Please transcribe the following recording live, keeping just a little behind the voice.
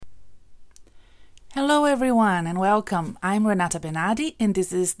Hello everyone and welcome. I'm Renata Bernardi and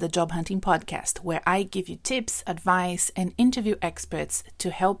this is the Job Hunting Podcast, where I give you tips, advice and interview experts to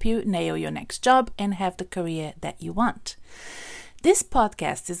help you nail your next job and have the career that you want. This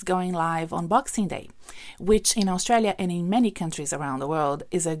podcast is going live on Boxing Day, which in Australia and in many countries around the world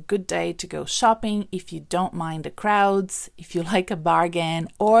is a good day to go shopping if you don't mind the crowds, if you like a bargain,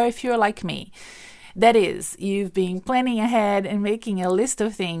 or if you're like me. That is, you've been planning ahead and making a list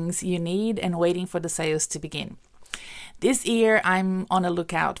of things you need and waiting for the sales to begin. This year, I'm on a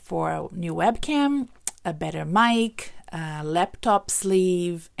lookout for a new webcam, a better mic, a laptop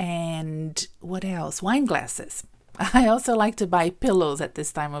sleeve, and what else? Wine glasses. I also like to buy pillows at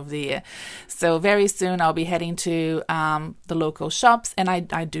this time of the year. So very soon I'll be heading to the local shops, and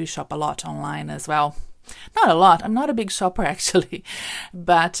I do shop a lot online as well. Not a lot. I'm not a big shopper actually,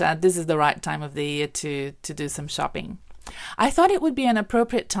 but this is the right time of the year to do some shopping. I thought it would be an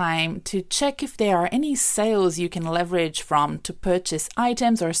appropriate time to check if there are any sales you can leverage from to purchase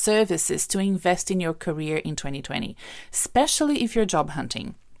items or services to invest in your career in 2020, especially if you're job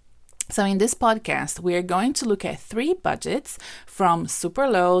hunting. So in this podcast, we're going to look at 3 budgets from super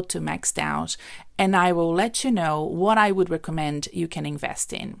low to maxed out, and I will let you know what I would recommend you can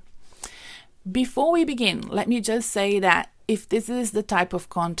invest in. Before we begin, let me just say that if this is the type of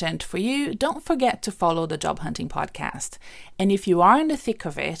content for you, don't forget to follow the Job Hunting Podcast. And if you are in the thick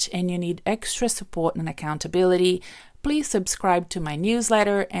of it and you need extra support and accountability, please subscribe to my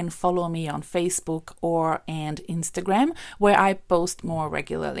newsletter and follow me on Facebook and Instagram, where I post more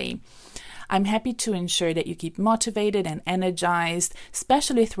regularly. I'm happy to ensure that you keep motivated and energized,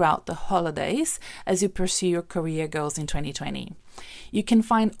 especially throughout the holidays, as you pursue your career goals in 2020. You can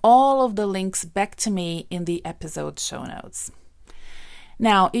find all of the links back to me in the episode show notes.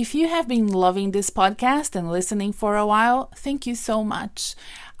 Now, if you have been loving this podcast and listening for a while, thank you so much.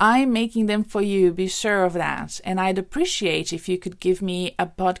 I'm making them for you, be sure of that. And I'd appreciate if you could give me a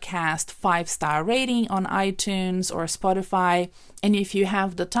podcast 5-star rating on iTunes or Spotify. And if you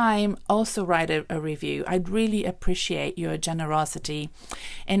have the time, also write a review. I'd really appreciate your generosity.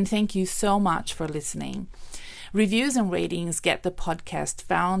 And thank you so much for listening. Reviews and ratings get the podcast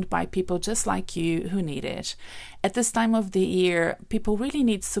found by people just like you who need it. At this time of the year, people really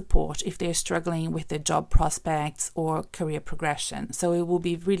need support if they're struggling with their job prospects or career progression. So it will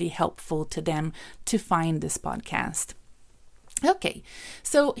be really helpful to them to find this podcast. Okay,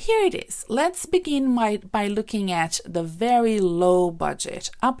 so here it is. Let's begin by looking at the very low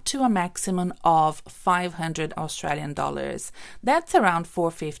budget, up to a maximum of 500 Australian dollars. That's around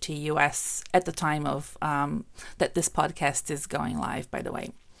 $450 US at the time of that this podcast is going live, by the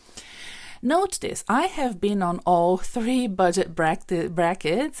way. Note this, I have been on all 3 budget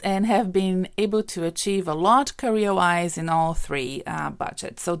brackets and have been able to achieve a lot career-wise in all 3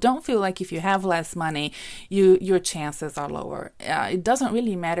 budgets. So don't feel like if you have less money, your chances are lower. It doesn't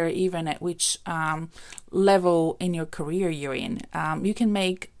really matter even at which level in your career you're in. You can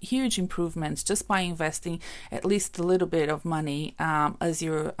make huge improvements just by investing at least a little bit of money as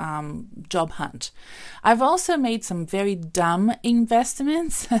your job hunt. I've also made some very dumb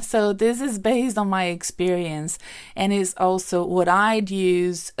investments. So this is based on my experience and is also what I'd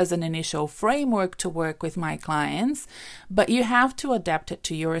use as an initial framework to work with my clients. But you have to adapt it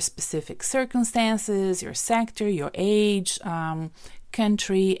to your specific circumstances, your sector, your age,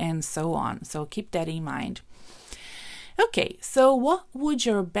 country, and so on. So keep that in mind. Okay, so what would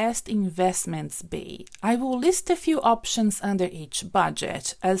your best investments be? I will list a few options under each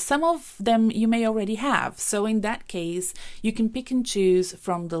budget, as some of them you may already have. So in that case, you can pick and choose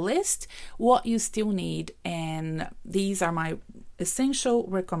from the list what you still need, and these are my essential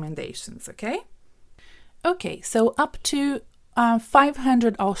recommendations, okay? Okay, so up to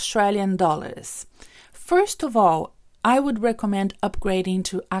 500 Australian dollars. First of all, I would recommend upgrading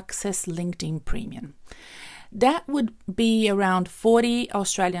to Access LinkedIn Premium. That would be around 40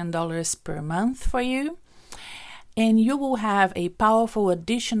 Australian dollars per month for you. And you will have a powerful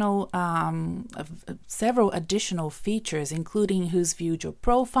additional, several additional features, including who's viewed your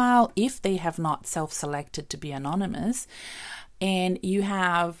profile if they have not self-selected to be anonymous. And you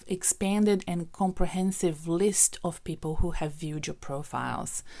have expanded and comprehensive list of people who have viewed your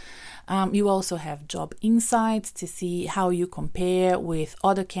profiles. You also have job insights to see how you compare with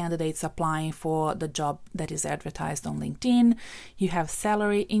other candidates applying for the job that is advertised on LinkedIn. You have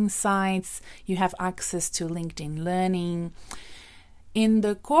salary insights. You have access to LinkedIn Learning. In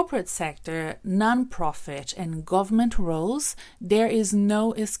the corporate sector, nonprofit, and government roles, there is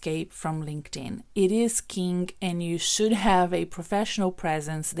no escape from LinkedIn. It is king, and you should have a professional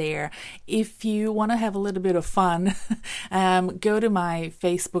presence there. If you want to have a little bit of fun, go to my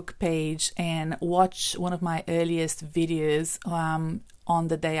Facebook page and watch one of my earliest videos on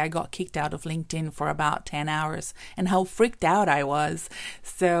the day I got kicked out of LinkedIn for about 10 hours and how freaked out I was.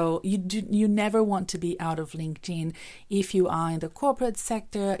 So you never want to be out of LinkedIn if you are in the corporate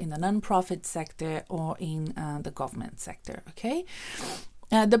sector, in the nonprofit sector, or in the government sector, okay?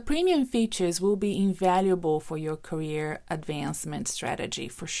 The premium features will be invaluable for your career advancement strategy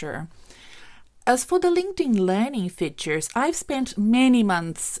for sure. As for the LinkedIn Learning features, I've spent many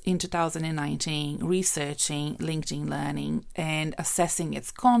months in 2019 researching LinkedIn Learning and assessing its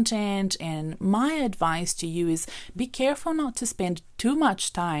content, and my advice to you is be careful not to spend too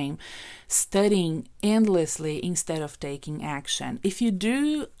much time studying endlessly instead of taking action. If you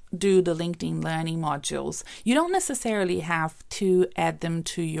do the LinkedIn Learning modules, you don't necessarily have to add them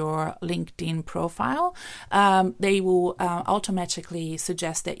to your LinkedIn profile. They will automatically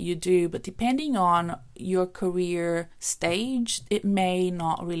suggest that you do, but depending on your career stage, it may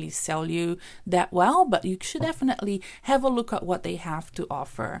not really sell you that well, but you should definitely have a look at what they have to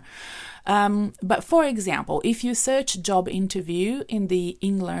offer. But for example, if you search job interview in the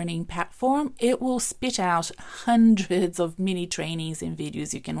InLearning platform, it will spit out hundreds of mini trainings and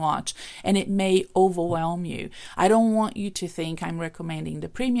videos you can watch, and it may overwhelm you. I don't want you to think I'm recommending the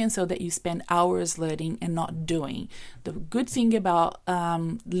premium so that you spend hours learning and not doing. The good thing about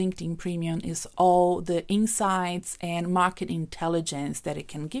LinkedIn Premium is all the insights and market intelligence that it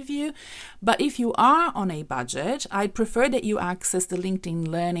can give you. But if you are on a budget, I prefer that you access the LinkedIn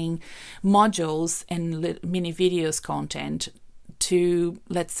Learning modules and mini videos content to,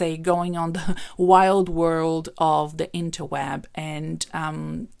 let's say, going on the wild world of the interweb and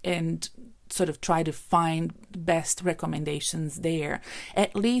sort of try to find best recommendations there.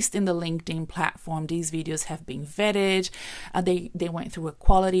 At least in the LinkedIn platform, these videos have been vetted. They went through a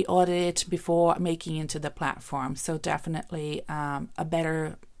quality audit before making into the platform. So definitely a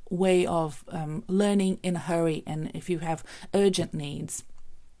better way of learning in a hurry and if you have urgent needs.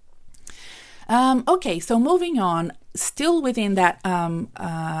 Okay, so moving on, still within that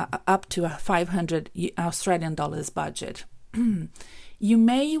up to a 500 Australian dollars budget. You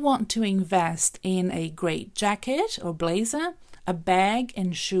may want to invest in a great jacket or blazer, a bag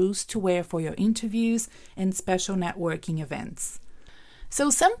and shoes to wear for your interviews and special networking events.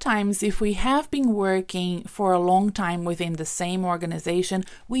 So sometimes if we have been working for a long time within the same organization,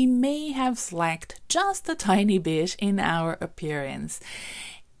 we may have slacked just a tiny bit in our appearance.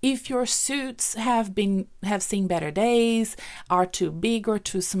 If your suits have seen better days, are too big or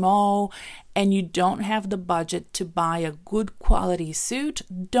too small, and you don't have the budget to buy a good quality suit,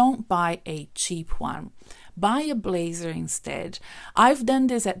 don't buy a cheap one. Buy a blazer instead. I've done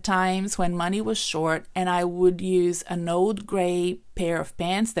this at times when money was short and I would use an old gray pair of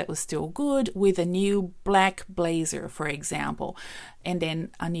pants that was still good with a new black blazer, for example, and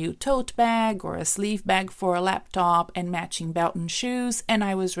then a new tote bag or a sleeve bag for a laptop and matching belt and shoes, and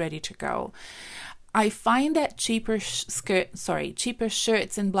I was ready to go. I find that cheaper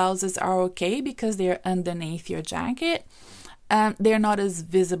shirts and blouses are okay because they're underneath your jacket. They're not as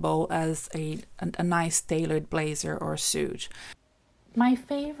visible as a nice tailored blazer or suit. My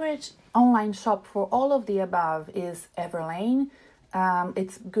favorite online shop for all of the above is Everlane.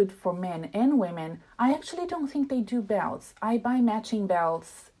 It's good for men and women. I actually don't think they do belts. I buy matching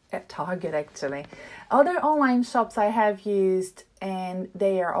belts at Target actually. Other online shops I have used and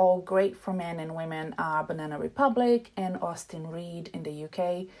they are all great for men and women are Banana Republic and Austin Reed in the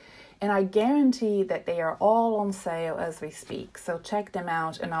UK. And I guarantee that they are all on sale as we speak. So check them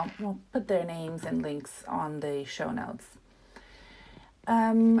out and I'll put their names and links on the show notes.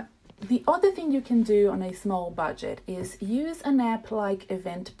 The other thing you can do on a small budget is use an app like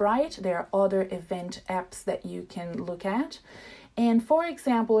Eventbrite. There are other event apps that you can look at. And for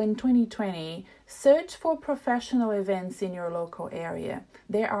example, in 2020, search for professional events in your local area.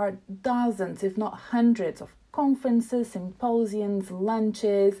 There are dozens, if not hundreds, of conferences, symposiums,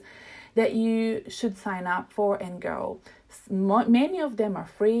 lunches that you should sign up for and go. Many of them are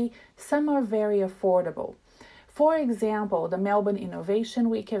free, some are very affordable. For example, the Melbourne Innovation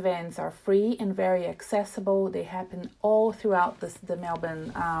Week events are free and very accessible. They happen all throughout the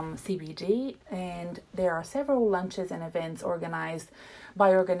Melbourne CBD, and there are several lunches and events organized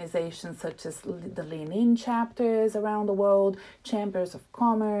by organizations such as the Lean In chapters around the world, chambers of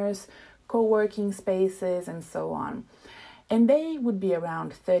commerce, co-working spaces, and so on. And they would be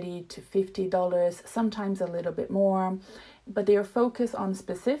around $30 to $50, sometimes a little bit more. but they are focused on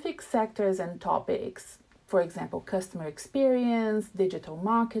specific sectors and topics. For example, customer experience, digital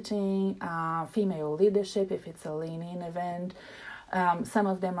marketing, female leadership if it's a lean-in event. Some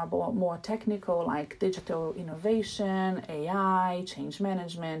of them are more technical, like digital innovation, AI, change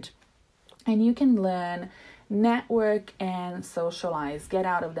management. And you can learn, network, and socialize, get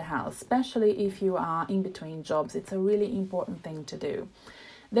out of the house, especially if you are in between jobs. It's a really important thing to do.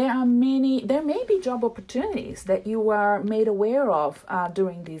 There may be job opportunities that you are made aware of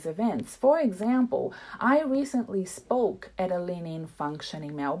during these events. For example, I recently spoke at a lean-in function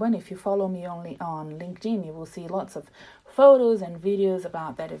in Melbourne. If you follow me only on LinkedIn, you will see lots of photos and videos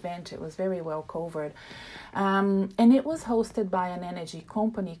about that event. It was very well covered. And it was hosted by an energy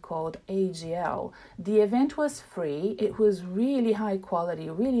company called AGL. The event was free. It was really high quality,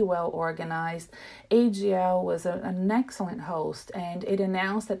 really well organized. AGL was an excellent host, and it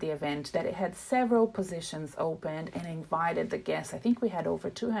announced at the event that it had several positions opened and invited the guests. I think we had over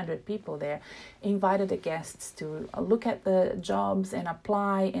 200 people there, invited the guests to look at the jobs and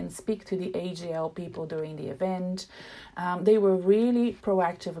apply and speak to the AGL people during the event. They were really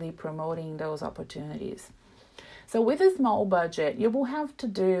proactively promoting those opportunities. So with a small budget, you will have to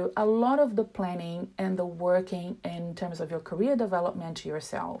do a lot of the planning and the working in terms of your career development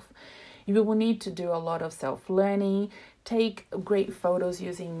yourself. You will need to do a lot of self-learning, take great photos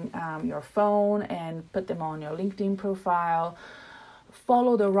using your phone and put them on your LinkedIn profile.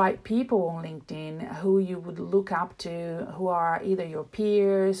 Follow the right people on LinkedIn who you would look up to, who are either your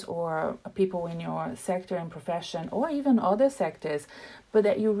peers or people in your sector and profession, or even other sectors, but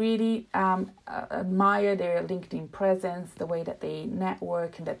that you really admire their LinkedIn presence, the way that they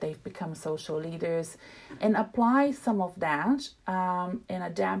network and that they've become social leaders, and apply some of that and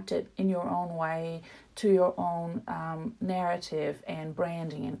adapt it in your own way to your own narrative and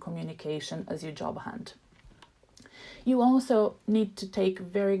branding and communication as you job hunt. You also need to take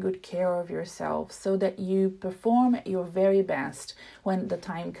very good care of yourself so that you perform at your very best when the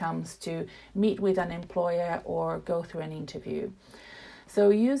time comes to meet with an employer or go through an interview. So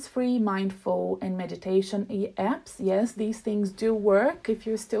use free mindful and meditation apps. Yes, these things do work. If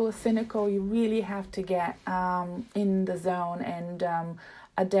you're still cynical, you really have to get in the zone and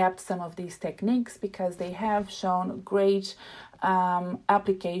adapt some of these techniques, because they have shown great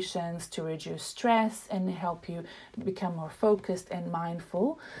applications to reduce stress and help you become more focused and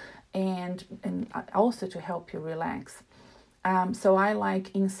mindful, and also to help you relax. So I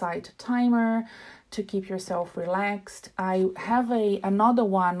like Insight Timer to keep yourself relaxed. I have another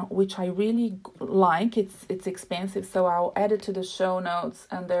one which I really like. It's expensive, so I'll add it to the show notes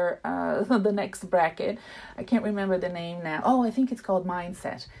under the next bracket. I can't remember the name now. Oh, I think it's called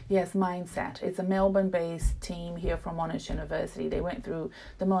Mindset. Yes, Mindset. It's a Melbourne-based team here from Monash University. They went through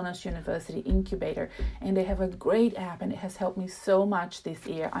the Monash University Incubator, and they have a great app, and it has helped me so much this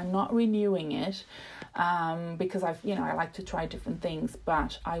year. I'm not renewing it because I like to try different things,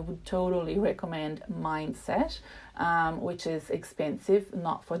 but I would totally recommend Mindset, which is expensive,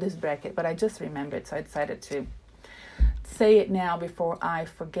 not for this bracket, but I just remembered, so I decided to say it now before I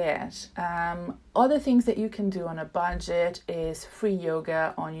forget. Other things that you can do on a budget is free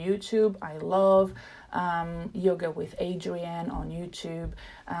yoga on YouTube. I love Yoga with Adrienne on YouTube.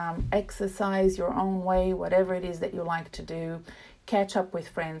 Exercise your own way, whatever it is that you like to do. Catch up with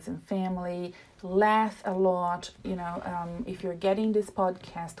friends and family, laugh a lot. If you're getting this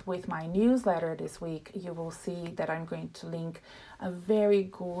podcast with my newsletter this week, you will see that I'm going to link a very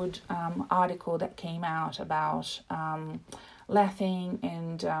good article that came out about laughing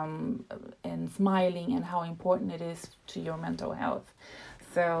and smiling and how important it is to your mental health.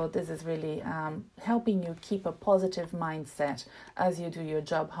 So this is really helping you keep a positive mindset as you do your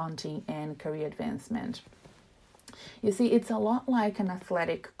job hunting and career advancement. You see, it's a lot like an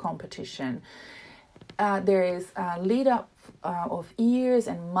athletic competition. There is a lead up of years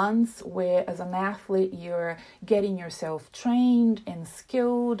and months where, as an athlete, you're getting yourself trained and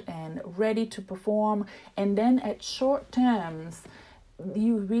skilled and ready to perform. And then at short terms,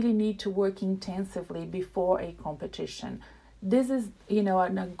 you really need to work intensively before a competition. This is,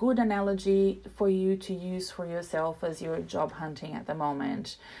 a good analogy for you to use for yourself as you're job hunting at the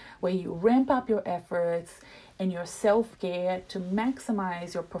moment, where you ramp up your efforts and your self-care to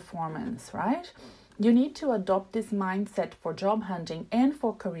maximize your performance, right? You need to adopt this mindset for job hunting and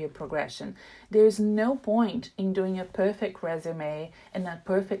for career progression. There's no point in doing a perfect resume and a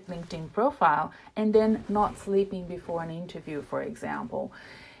perfect LinkedIn profile and then not sleeping before an interview, for example.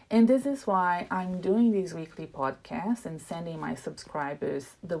 And this is why I'm doing these weekly podcasts and sending my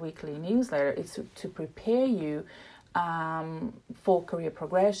subscribers the weekly newsletter. It's to prepare you for career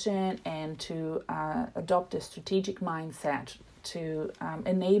progression and to adopt a strategic mindset to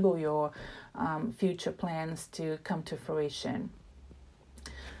enable your future plans to come to fruition.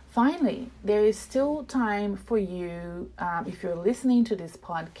 Finally, there is still time for you, if you're listening to this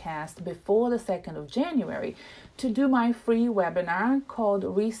podcast before the 2nd of January, to do my free webinar called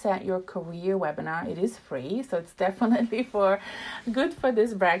Reset Your Career webinar. It is free, so it's definitely good for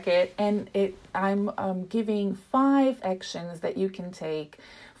this bracket. And I'm giving 5 actions that you can take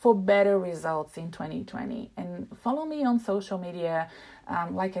for better results in 2020. And follow me on social media.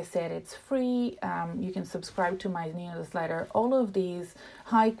 Like I said, it's free. You can subscribe to my newsletter. All of these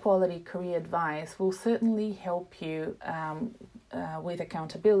high quality career advice will certainly help you with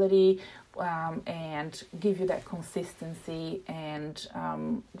accountability and give you that consistency and,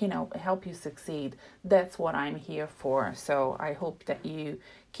 help you succeed. That's what I'm here for. So I hope that you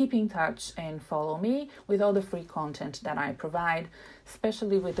keep in touch and follow me with all the free content that I provide,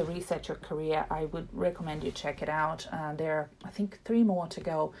 especially with the Reset Your Career. I would recommend you check it out. There are, I think, 3 more to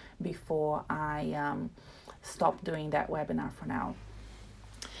go before I stop doing that webinar for now.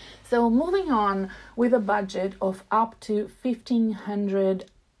 So moving on, with a budget of up to 1,500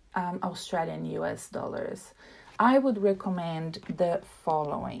 Australian US dollars, I would recommend the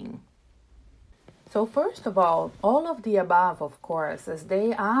following. So first of all of the above, of course, as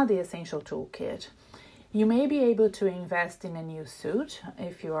they are the essential toolkit. You may be able to invest in a new suit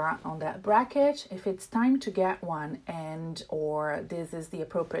if you are on that bracket, if it's time to get one, or this is the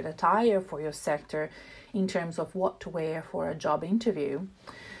appropriate attire for your sector in terms of what to wear for a job interview.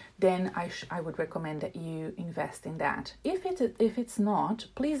 Then I would recommend that you invest in that. If it's not,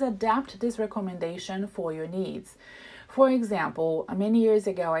 please adapt this recommendation for your needs. For example, many years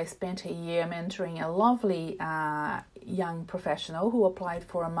ago, I spent a year mentoring a lovely young professional who applied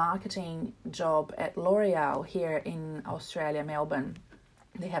for a marketing job at L'Oreal here in Australia, Melbourne.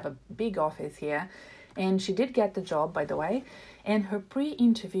 They have a big office here, and she did get the job, by the way, and her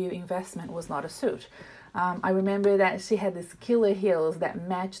pre-interview investment was not a suit. I remember that she had these killer heels that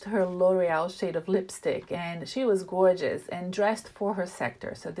matched her L'Oreal shade of lipstick, and she was gorgeous and dressed for her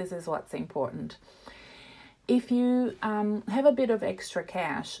sector. So this is what's important. If you have a bit of extra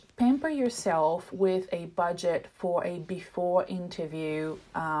cash, pamper yourself with a budget for a before interview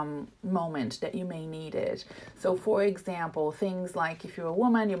moment that you may need it. So for example, things like if you're a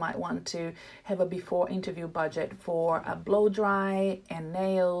woman, you might want to have a before interview budget for a blow dry and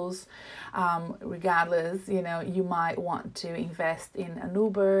nails. Regardless, you might want to invest in an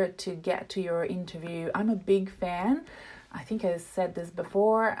Uber to get to your interview. I'm a big fan. I think I said this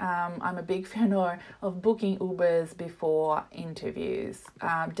before, I'm a big fan of booking Ubers before interviews.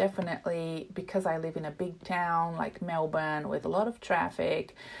 Definitely because I live in a big town like Melbourne with a lot of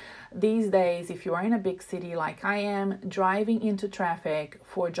traffic. These days, if you are in a big city like I am, driving into traffic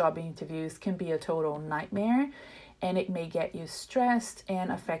for job interviews can be a total nightmare, and it may get you stressed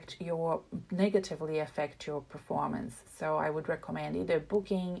and negatively affect your performance. So I would recommend either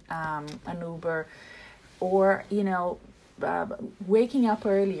booking an Uber or, waking up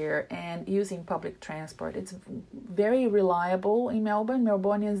earlier and using public transport. It's very reliable in Melbourne.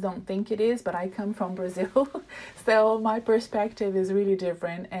 Melbournians don't think it is, but I come from Brazil, so my perspective is really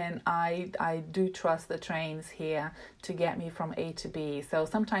different, and I do trust the trains here to get me from A to B. So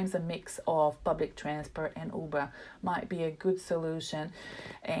sometimes a mix of public transport and Uber might be a good solution,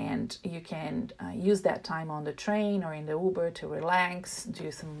 and you can use that time on the train or in the Uber to relax,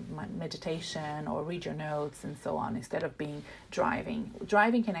 do some meditation or read your notes and so on, instead of driving.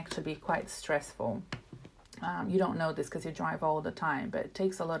 Driving can actually be quite stressful. You don't know this because you drive all the time, but it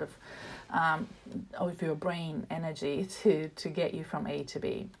takes a lot of your brain energy to get you from A to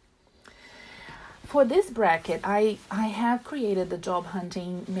B. For this bracket, I have created the Job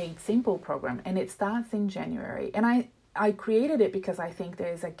Hunting Made Simple program, and it starts in January. And I created it because I think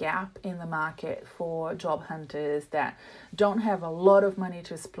there is a gap in the market for job hunters that don't have a lot of money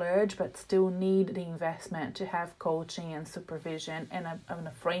to splurge, but still need the investment to have coaching and supervision and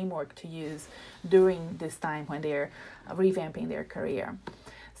a framework to use during this time when they're revamping their career.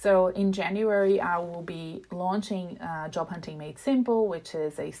 So in January, I will be launching Job Hunting Made Simple, which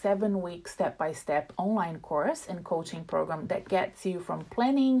is a 7-week step-by-step online course and coaching program that gets you from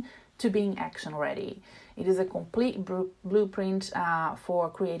planning to being action ready. It is a complete blueprint for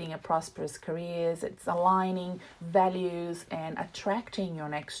creating a prosperous career. It's aligning values and attracting your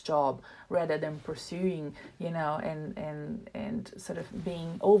next job rather than pursuing, and sort of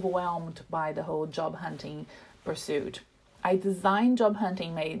being overwhelmed by the whole job hunting pursuit. I designed Job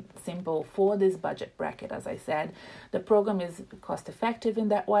Hunting Made Simple for this budget bracket. As I said, the program is cost effective in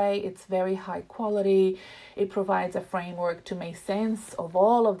that way. It's very high quality. It provides a framework to make sense of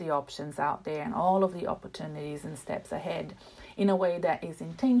all of the options out there and all of the opportunities and steps ahead in a way that is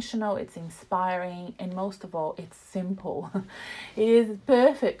intentional, it's inspiring, and most of all, it's simple. It is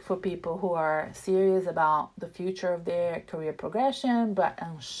perfect for people who are serious about the future of their career progression, but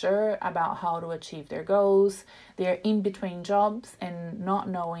unsure about how to achieve their goals. They're in between jobs and not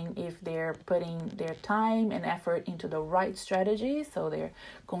knowing if they're putting their time and effort into the right strategy, so they're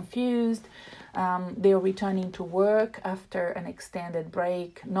confused. They're returning to work after an extended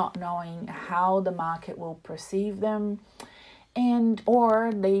break, not knowing how the market will perceive them.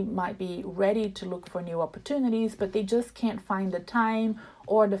 Or they might be ready to look for new opportunities, but they just can't find the time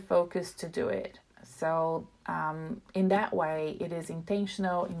or the focus to do it. So in that way, it is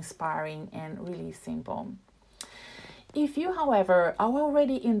intentional, inspiring, and really simple. If you, however, are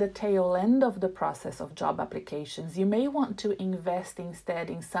already in the tail end of the process of job applications, you may want to invest instead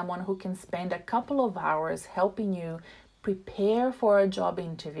in someone who can spend a couple of hours helping you prepare for a job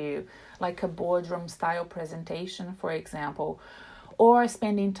interview, like a boardroom style presentation, for example, or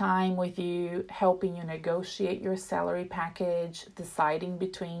spending time with you, helping you negotiate your salary package, deciding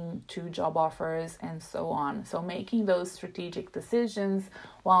between two job offers, and so on. So making those strategic decisions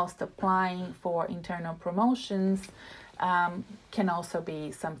whilst applying for internal promotions can also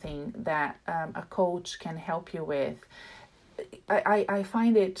be something that a coach can help you with. I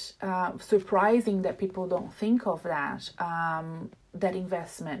find it surprising that people don't think of that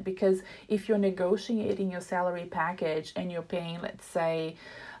investment, because if you're negotiating your salary package and you're paying, let's say,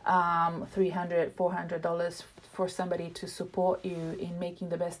 $300, $400 for somebody to support you in making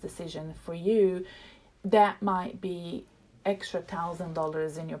the best decision for you, that might be extra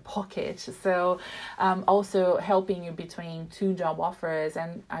 $1,000 in your pocket. So also helping you between two job offers,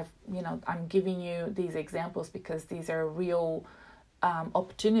 and I'm giving you these examples because these are real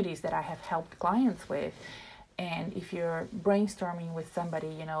opportunities that I have helped clients with. And if you're brainstorming with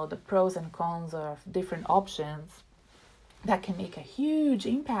somebody, the pros and cons of different options, that can make a huge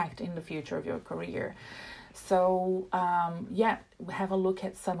impact in the future of your career. So have a look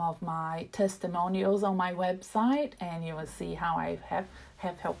at some of my testimonials on my website, and you will see how I have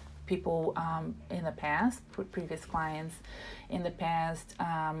helped people in the past, previous clients in the past,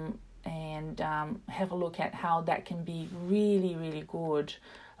 and have a look at how that can be really, really good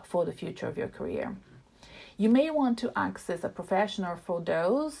for the future of your career. You may want to access a professional for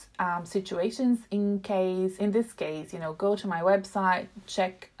those situations. In this case, go to my website,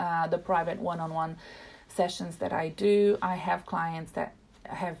 check the private one-on-one sessions that I do. I have clients that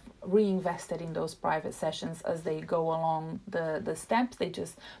have reinvested in those private sessions as they go along the steps. They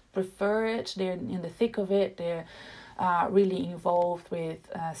just prefer it. They're in the thick of it. They're really involved with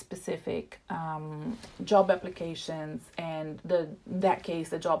specific job applications, and in that case,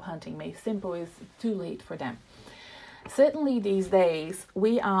 the Job Hunting Made Simple is too late for them. Certainly these days,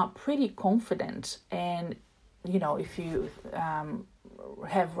 we are pretty confident, and if you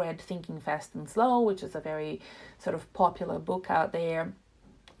have read Thinking Fast and Slow, which is a very sort of popular book out there,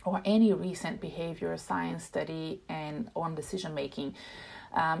 or any recent behavioral science study on decision making,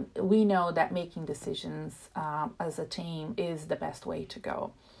 we know that making decisions as a team is the best way to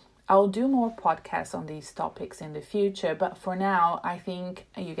go. I'll do more podcasts on these topics in the future, but for now, I think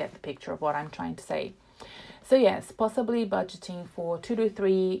you get the picture of what I'm trying to say. So yes, possibly budgeting for 2 to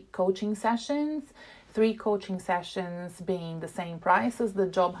 3 coaching sessions, 3 coaching sessions being the same price as the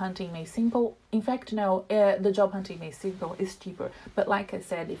Job Hunting Made Simple. In fact, no, the Job Hunting Made Simple is cheaper. But like I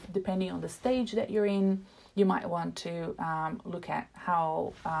said, depending on the stage that you're in, you might want to look at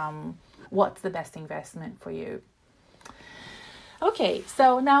what's the best investment for you. Okay,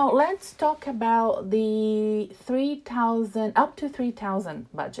 so now let's talk about the up to 3,000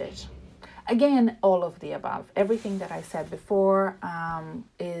 budget. Again, all of the above. Everything that I said before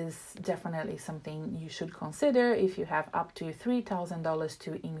is definitely something you should consider if you have up to $3,000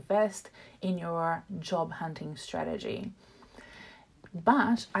 to invest in your job hunting strategy.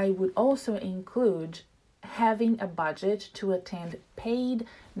 But I would also include having a budget to attend paid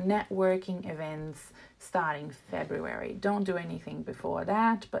networking events starting February. Don't do anything before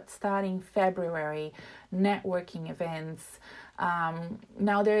that, but starting February, networking events.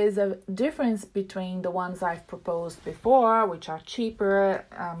 Now there is a difference between the ones I've proposed before, which are cheaper,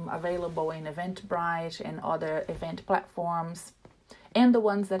 available in Eventbrite and other event platforms, and the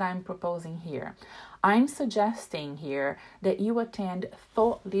ones that I'm proposing here. I'm suggesting here that you attend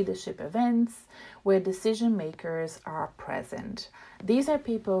thought leadership events where decision makers are present. These are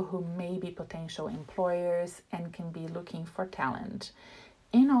people who may be potential employers and can be looking for talent.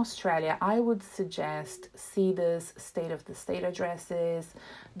 In Australia, I would suggest CEDA's State of the State addresses,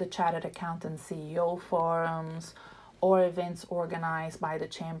 the Chartered Accountant CEO forums, or events organized by the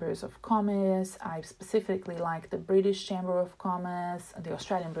Chambers of Commerce. I specifically like the British Chamber of Commerce, the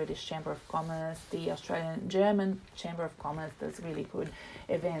Australian British Chamber of Commerce, the Australian German Chamber of Commerce does really good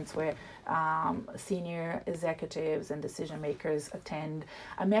events where senior executives and decision makers attend.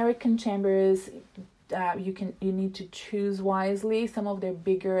 American chambers, you need to choose wisely. Some of their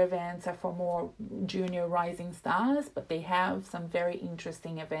bigger events are for more junior rising stars, but they have some very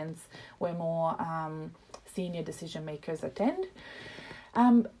interesting events where more senior decision makers attend.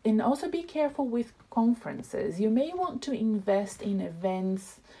 And also be careful with conferences. You may want to invest in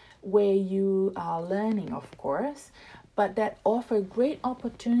events where you are learning, of course, but that offer great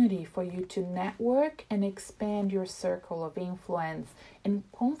opportunity for you to network and expand your circle of influence. And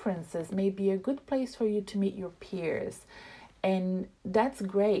conferences may be a good place for you to meet your peers. And that's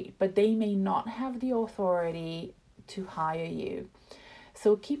great, but they may not have the authority to hire you.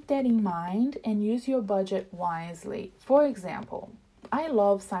 So keep that in mind and use your budget wisely. For example, I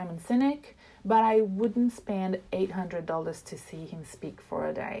love Simon Sinek, but I wouldn't spend $800 to see him speak for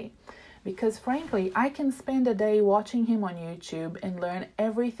a day. Because frankly, I can spend a day watching him on YouTube and learn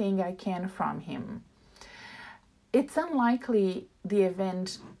everything I can from him. It's unlikely the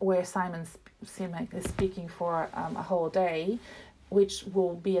event where Simon Sinek is speaking for a whole day, which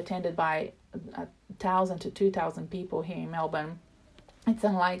will be attended by 1,000 to 2,000 people here in Melbourne, it's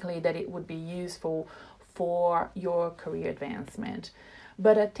unlikely that it would be useful for your career advancement.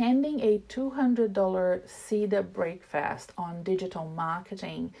 But attending a $200 CEDA breakfast on digital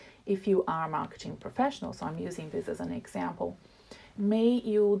marketing, if you are a marketing professional, so I'm using this as an example, may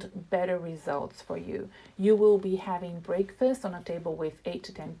yield better results for you. You will be having breakfast on a table with 8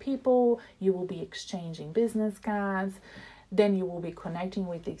 to 10 people. You will be exchanging business cards. Then you will be connecting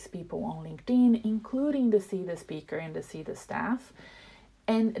with these people on LinkedIn, including the CEDA speaker and the CEDA staff.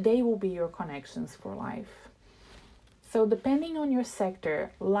 And they will be your connections for life. So depending on your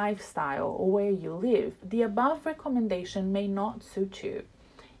sector, lifestyle, or where you live, the above recommendation may not suit you.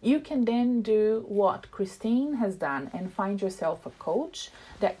 You can then do what Christine has done and find yourself a coach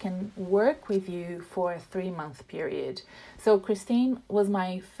that can work with you for a 3-month period. So Christine was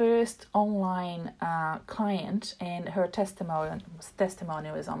my first online client, and her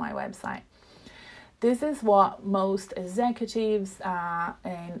testimonial is on my website. This is what most executives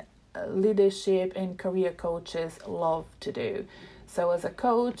and leadership and career coaches love to do. So as a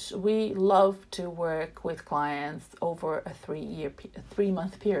coach, we love to work with clients over a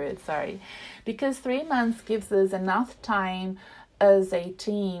 3-month period, because 3 months gives us enough time as a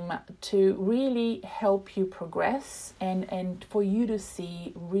team to really help you progress and for you to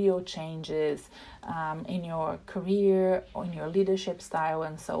see real changes in your career, in your leadership style,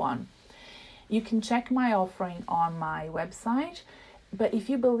 and so on. You can check my offering on my website, but if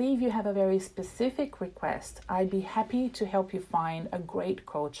you believe you have a very specific request, I'd be happy to help you find a great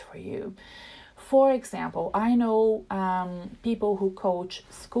coach for you. For example, I know people who coach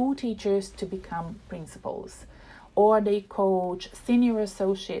school teachers to become principals, or they coach senior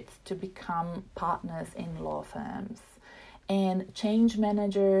associates to become partners in law firms, and change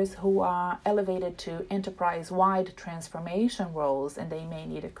managers who are elevated to enterprise-wide transformation roles, and they may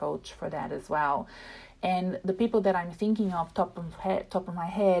need a coach for that as well. And the people that I'm thinking of top of my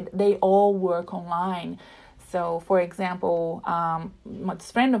head, they all work online. So, for example,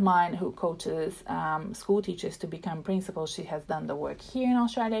 this friend of mine who coaches school teachers to become principals, she has done the work here in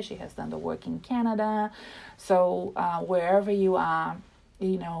Australia, she has done the work in Canada. So wherever you are,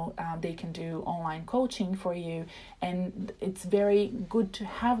 they can do online coaching for you, and it's very good to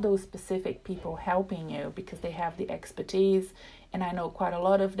have those specific people helping you because they have the expertise, and I know quite a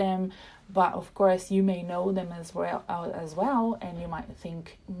lot of them. But of course, you may know them as well, and you might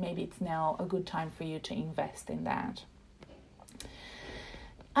think maybe it's now a good time for you to invest in that.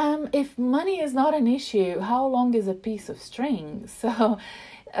 If money is not an issue, how long is a piece of string? So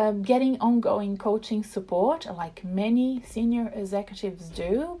getting ongoing coaching support, like many senior executives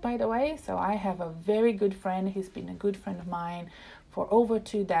do, by the way. So I have a very good friend. He's been a good friend of mine for over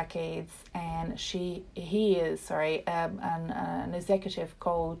 2 decades, and he is an executive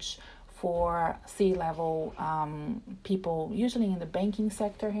coach for C-level people, usually in the banking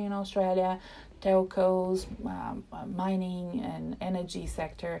sector here in Australia, telcos, mining and energy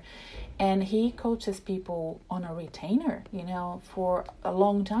sector. And he coaches people on a retainer, for a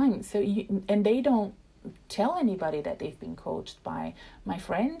long time. And they don't tell anybody that they've been coached by my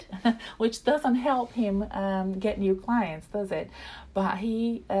friend, which doesn't help him get new clients, does it? But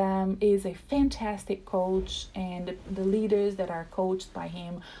he is a fantastic coach, and the leaders that are coached by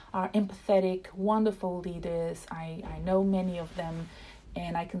him are empathetic, wonderful leaders. I know many of them,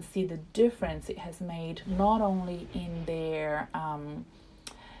 and I can see the difference it has made, not only in their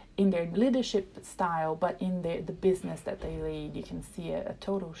leadership style, but in the business that they lead. You can see a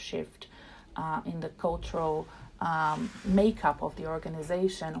total shift in the cultural makeup of the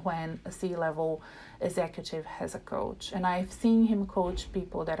organization when a C-level executive has a coach. And I've seen him coach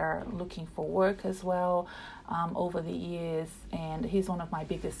people that are looking for work as well over the years, and he's one of my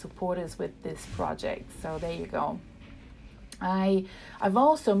biggest supporters with this project. So there you go. I've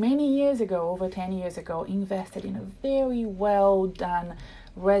also many years ago, over 10 years ago, invested in a very well done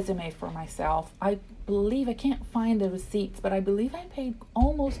resume for myself. I believe, I can't find the receipts, but I believe I paid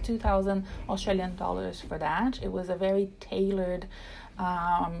almost 2,000 Australian dollars for that. It was a very tailored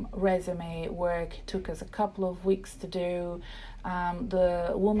resume work. It took us a couple of weeks to do.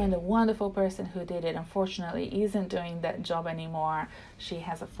 The wonderful person who did it, unfortunately isn't doing that job anymore. She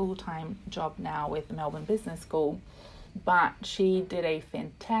has a full-time job now with Melbourne Business School, but she did a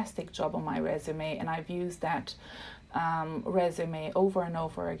fantastic job on my resume, and I've used that resume over and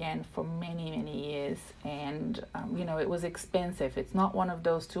over again for many years. And it was expensive. It's not one of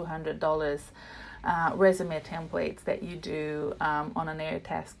those $200 resume templates that you do on an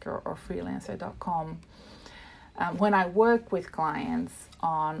Airtasker or freelancer.com. When I work with clients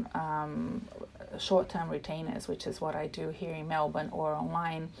on short-term retainers, which is what I do here in Melbourne or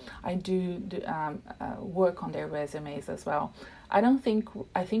online, I do work on their resumes as well. I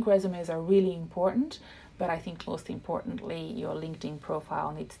think resumes are really important, but I think most importantly, your LinkedIn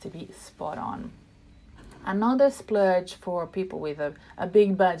profile needs to be spot on. Another splurge for people with a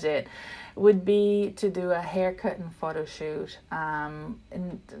big budget would be to do a haircut and photo shoot. And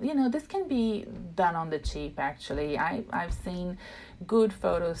this can be done on the cheap, actually. I've seen good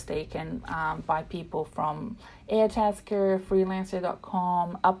photos taken by people from Airtasker,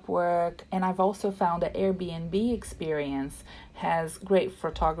 freelancer.com, Upwork, and I've also found that Airbnb Experience has great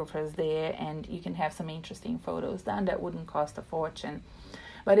photographers there, and you can have some interesting photos done that wouldn't cost a fortune.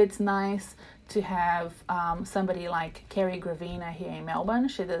 But it's nice to have somebody like Kerry Gravina here in Melbourne.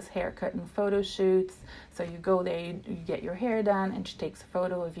 She does haircut and photo shoots. So you go there, you get your hair done, and she takes a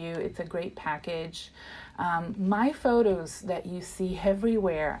photo of you. It's a great package. My photos that you see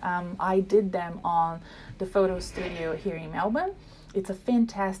everywhere, I did them on the photo studio here in Melbourne. It's a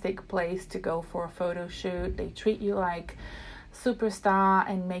fantastic place to go for a photo shoot. They treat you like superstar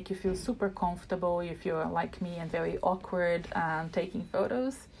and make you feel super comfortable if you're like me and very awkward taking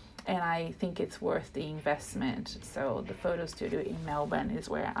photos, and I think it's worth the investment. So the photo studio in Melbourne is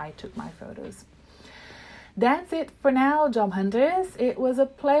where I took my photos. That's it for now, job hunters. It was a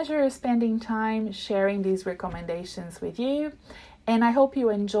pleasure spending time sharing these recommendations with you, and I hope you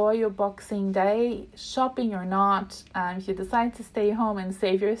enjoy your Boxing Day, shopping or not. If you decide to stay home and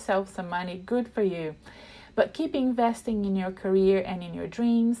save yourself some money, good for you. But keep investing in your career and in your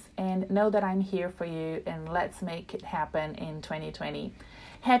dreams, and know that I'm here for you, and let's make it happen in 2020.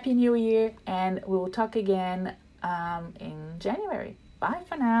 Happy New Year, and we'll talk again in January. Bye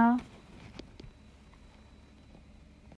for now.